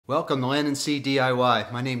Welcome to Land and Sea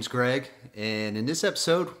DIY. My name's Greg, and in this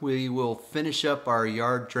episode we will finish up our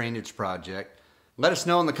yard drainage project. Let us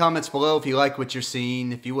know in the comments below if you like what you're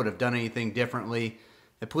seeing, if you would have done anything differently.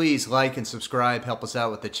 And please like and subscribe, help us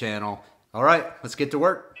out with the channel. Alright, let's get to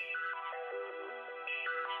work.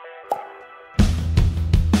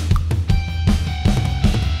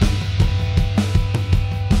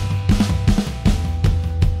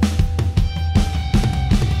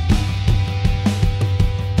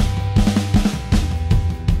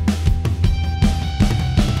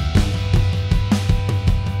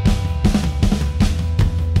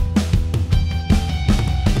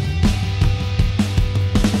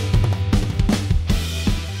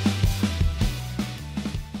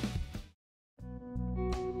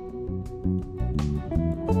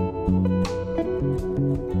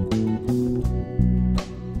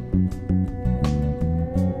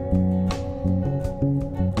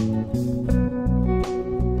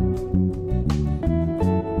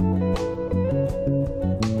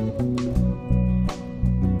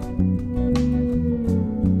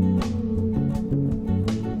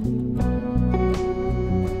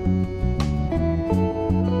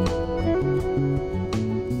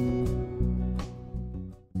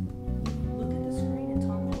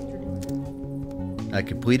 I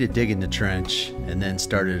completed digging the trench and then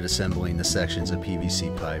started assembling the sections of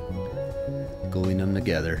PVC pipe, gluing them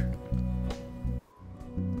together.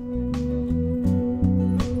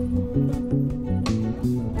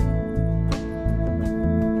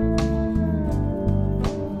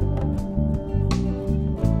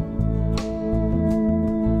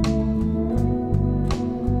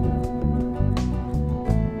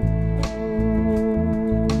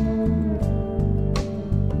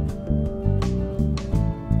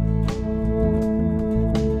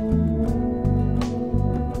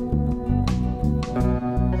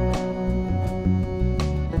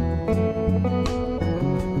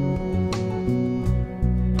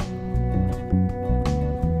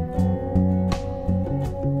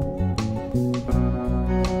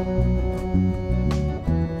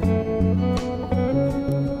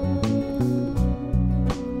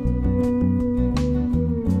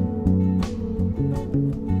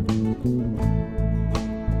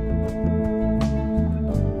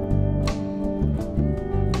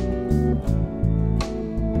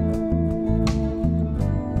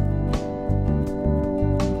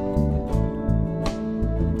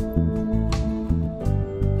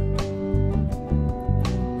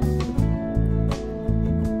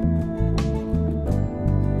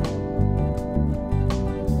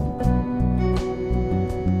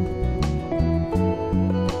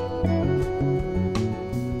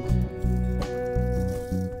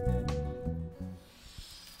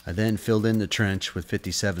 I then filled in the trench with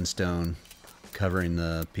 57 stone, covering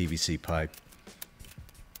the PVC pipe.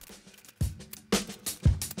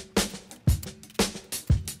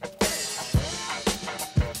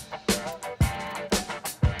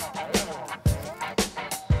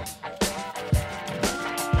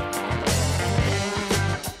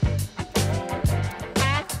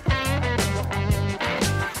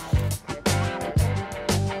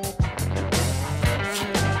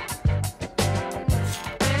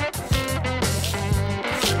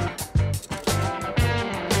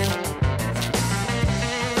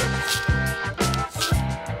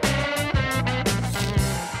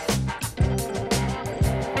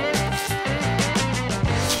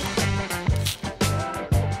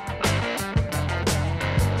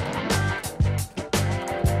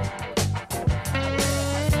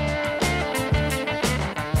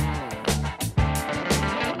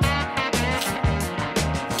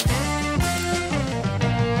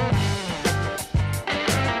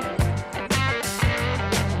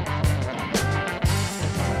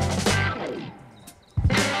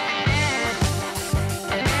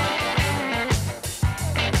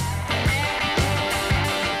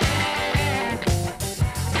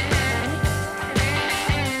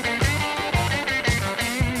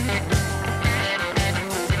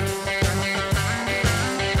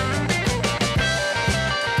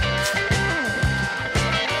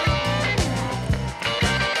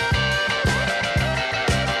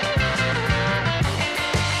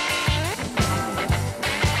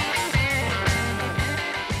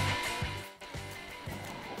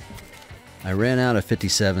 I ran out of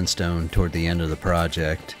 57 stone toward the end of the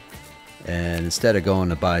project, and instead of going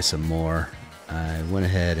to buy some more, I went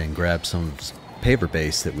ahead and grabbed some paver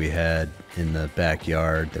base that we had in the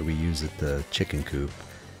backyard that we use at the chicken coop,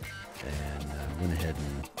 and went ahead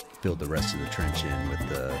and filled the rest of the trench in with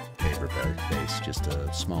the paver base, just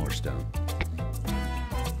a smaller stone.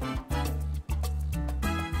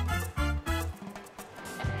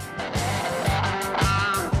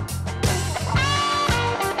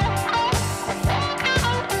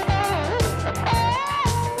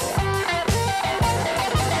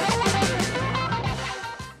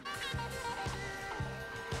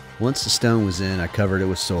 Once the stone was in, I covered it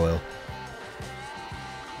with soil.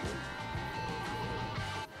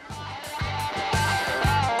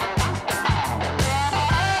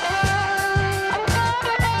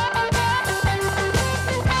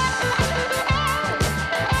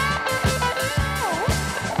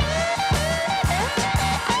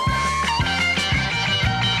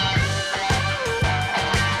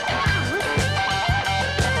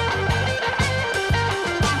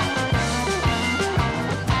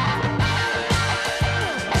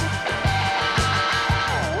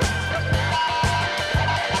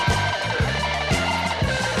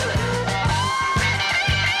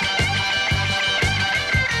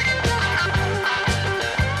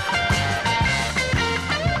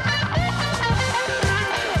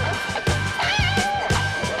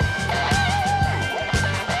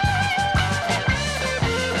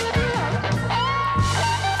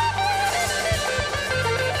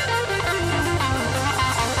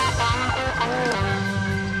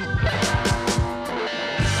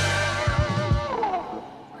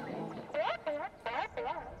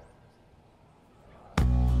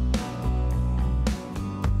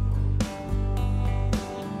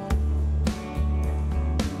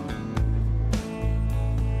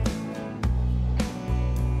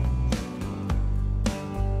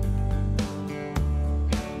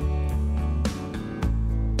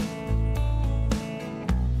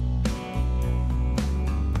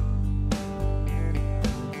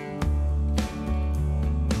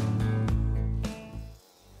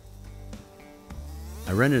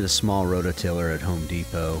 I rented a small rototiller at Home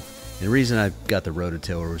Depot. And the reason I got the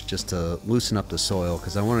rototiller was just to loosen up the soil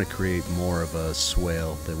because I wanted to create more of a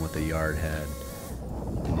swale than what the yard had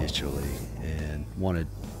initially, and wanted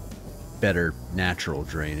better natural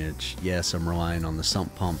drainage. Yes, I'm relying on the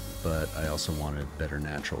sump pump, but I also wanted better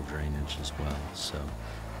natural drainage as well. So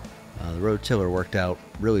the rototiller worked out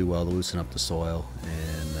really well to loosen up the soil,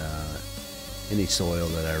 and any soil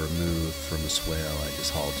that I removed from the swale I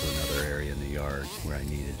just hauled to another area in the yard where I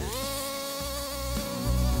needed it.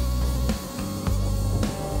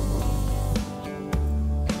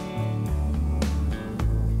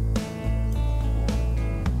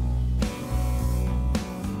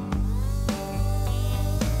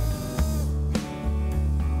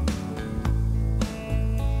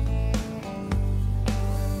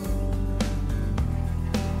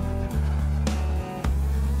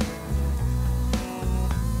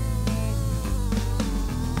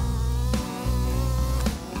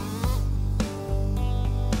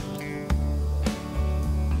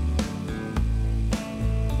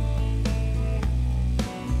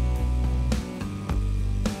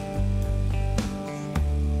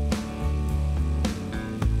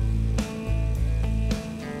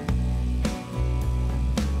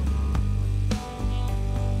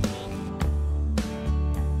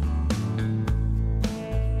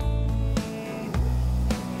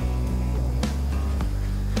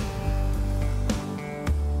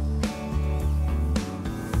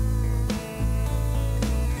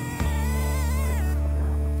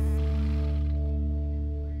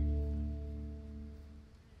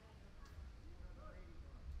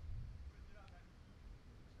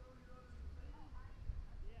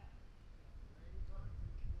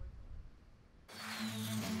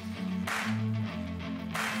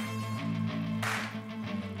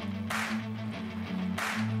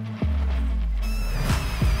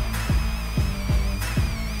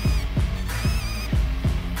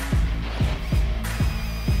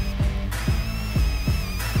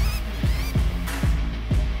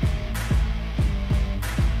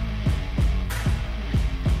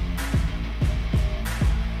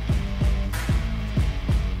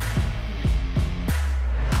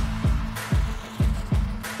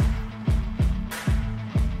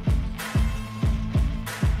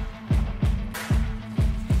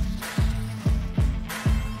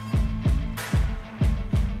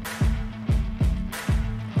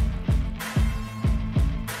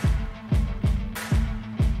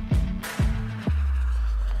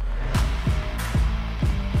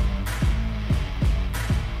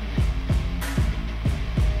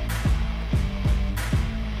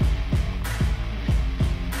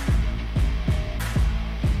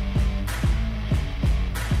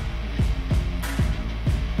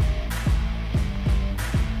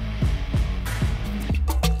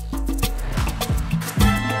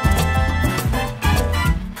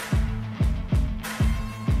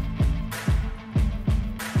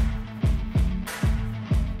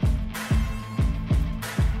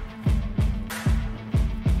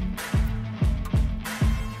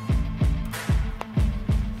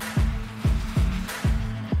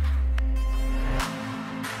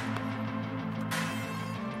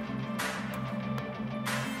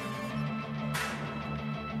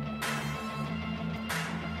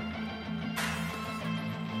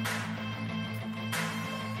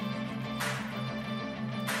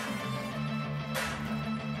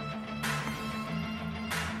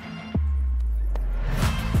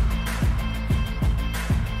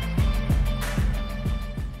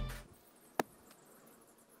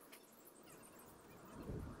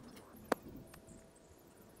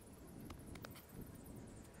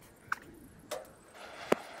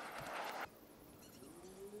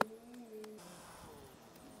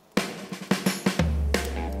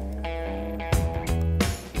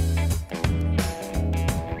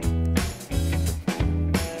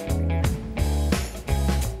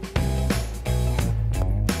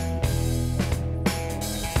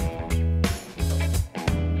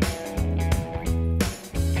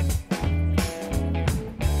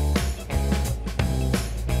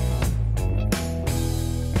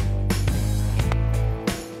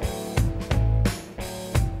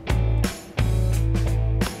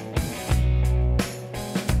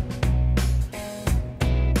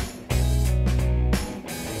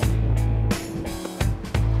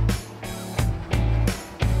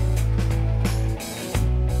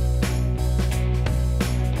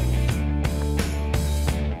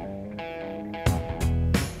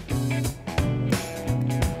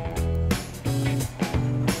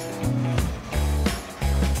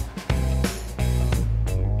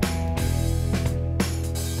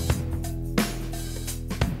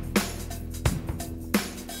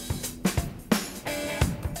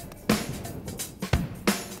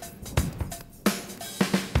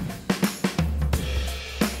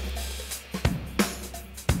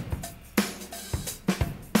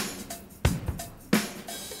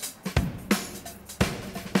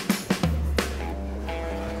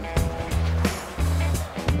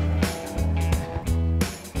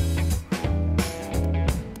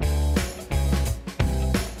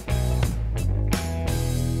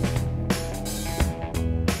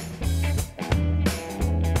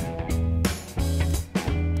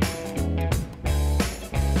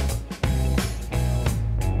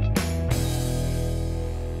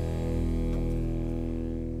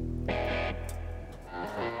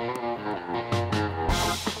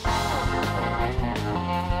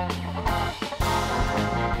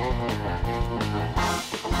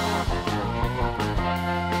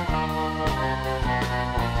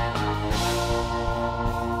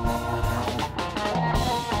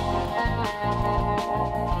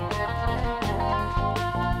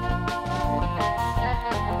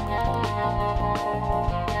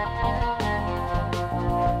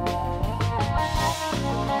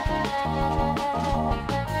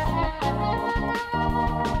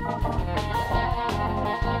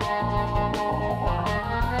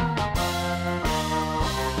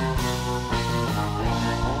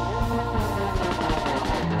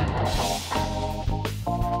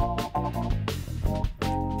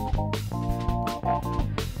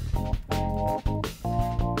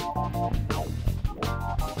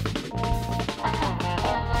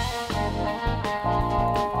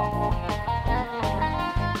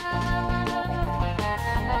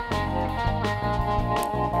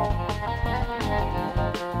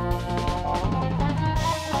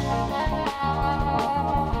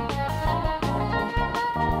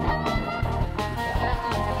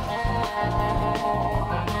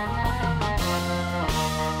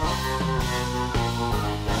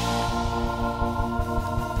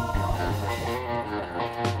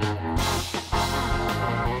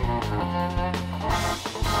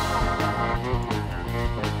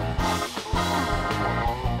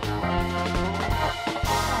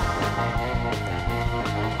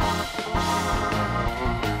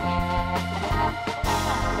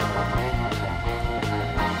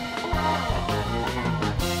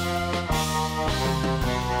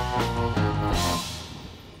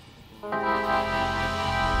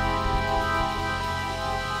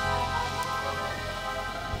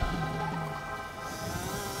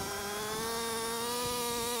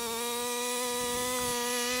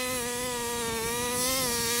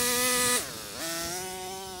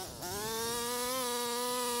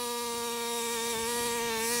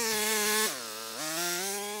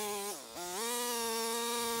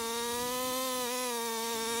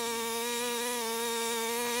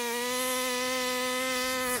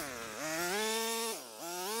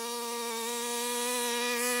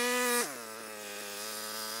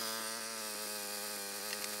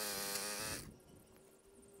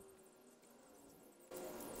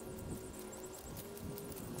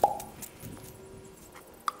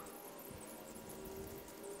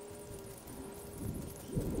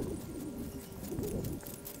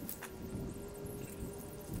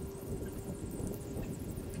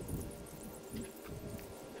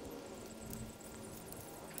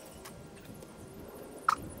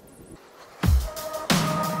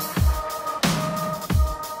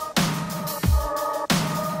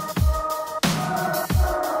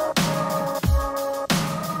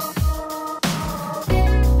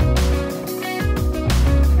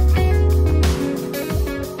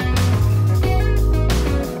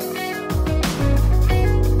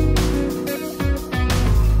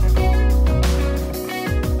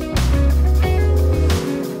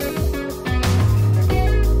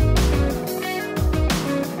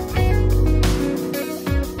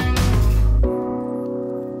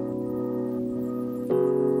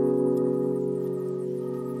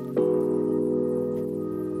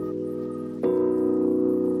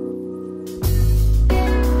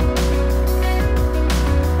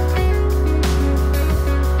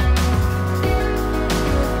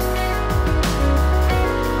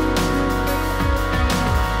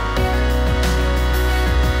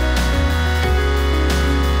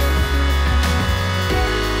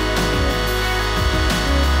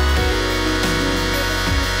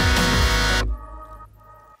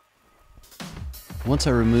 Once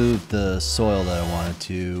I removed the soil that I wanted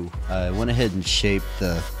to, I went ahead and shaped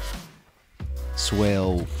the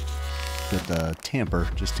swale with the tamper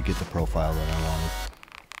just to get the profile that I wanted.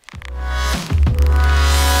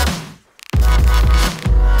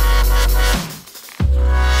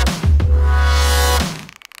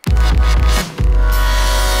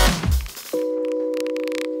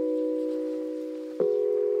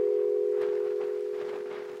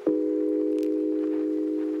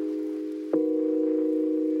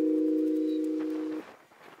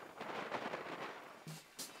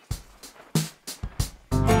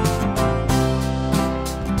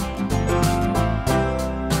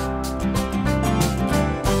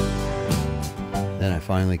 Then I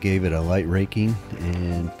finally gave it a light raking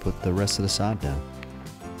and put the rest of the sod down.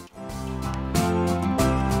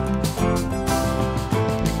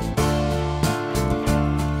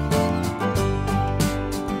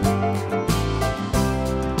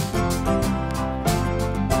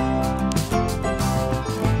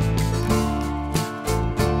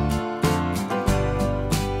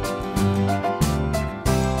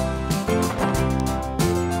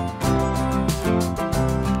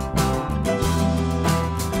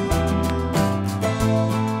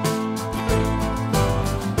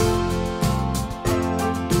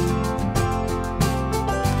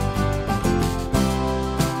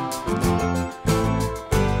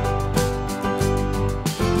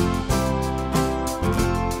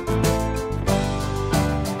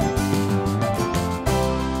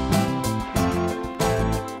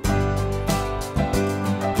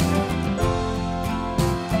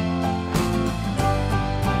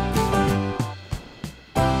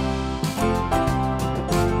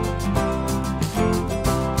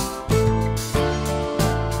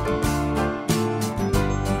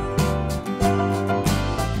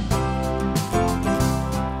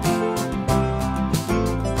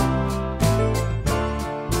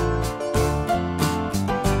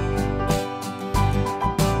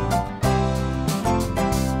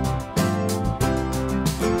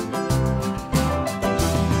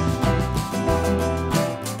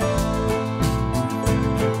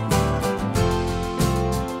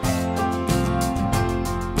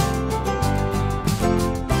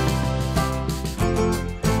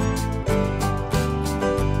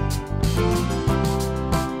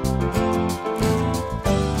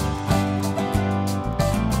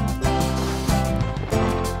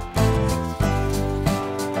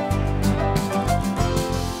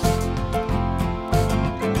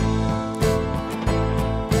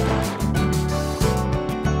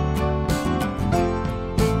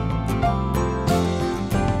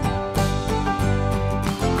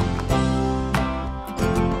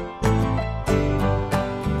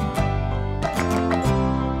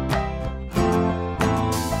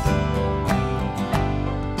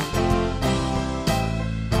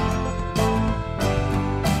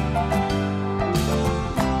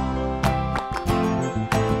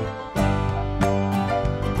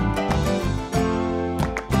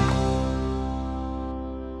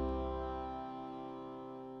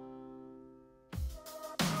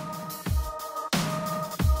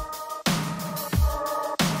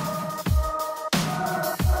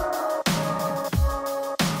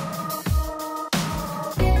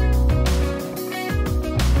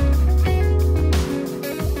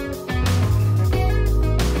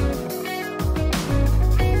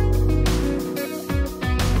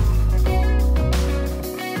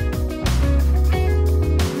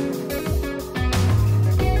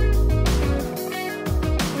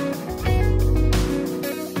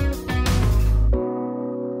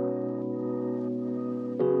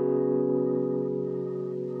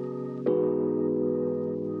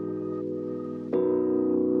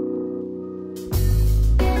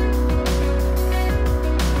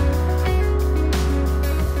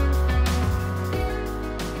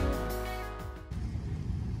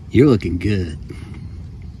 You're looking good.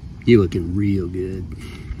 You're looking real good.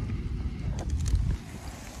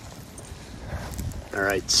 All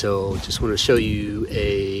right, so just want to show you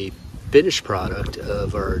a finished product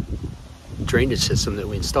of our drainage system that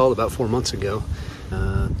we installed about 4 months ago.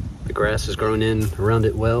 The grass is growing in around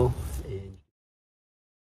it well.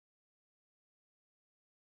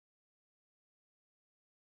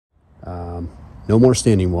 No more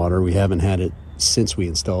standing water. We haven't had it since we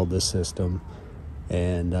installed this system.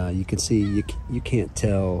 And you can see, you can't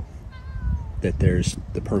tell that there's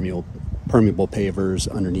the permeable pavers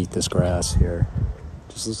underneath this grass here.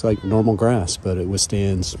 Just looks like normal grass, but it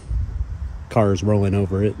withstands cars rolling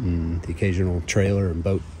over it and the occasional trailer and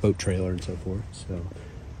boat trailer and so forth. So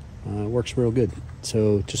it works real good.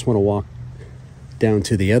 So just want to walk down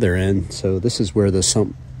to the other end. So this is where the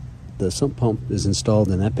sump the sump pump is installed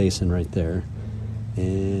in that basin right there.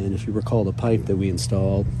 And if you recall, the pipe that we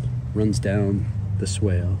installed runs down the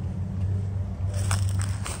swale.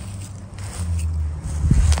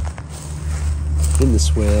 In the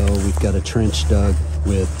swale, we've got a trench dug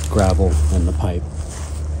with gravel and the pipe.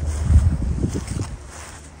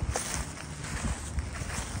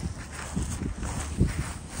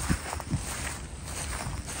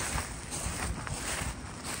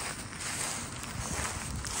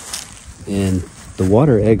 And the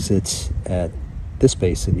water exits at this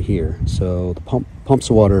basin here. So the pump pumps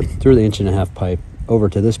the water through the 1.5-inch pipe over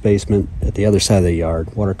to this basement at the other side of the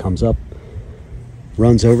yard. Water comes up,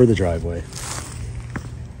 runs over the driveway,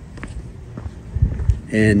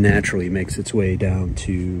 and naturally makes its way down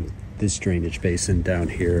to this drainage basin down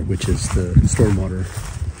here, which is the stormwater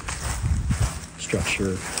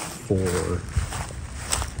structure for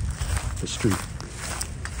the street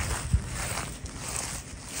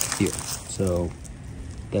here. So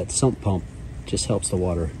that sump pump just helps the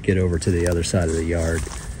water get over to the other side of the yard,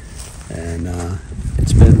 and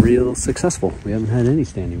it's been real successful. We haven't had any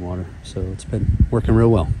standing water, so it's been working real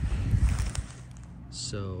well.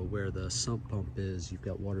 So where the sump pump is, you've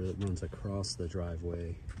got water that runs across the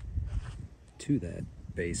driveway to that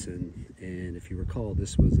basin. And if you recall,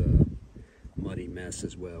 this was a muddy mess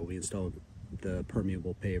as well. We installed the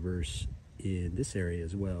permeable pavers in this area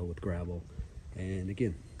as well with gravel, and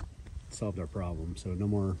again, solved our problem. So no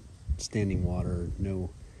more standing water,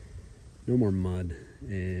 no more mud,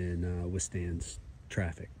 and withstands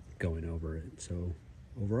traffic going over it. So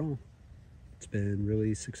overall, it's been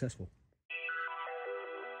really successful.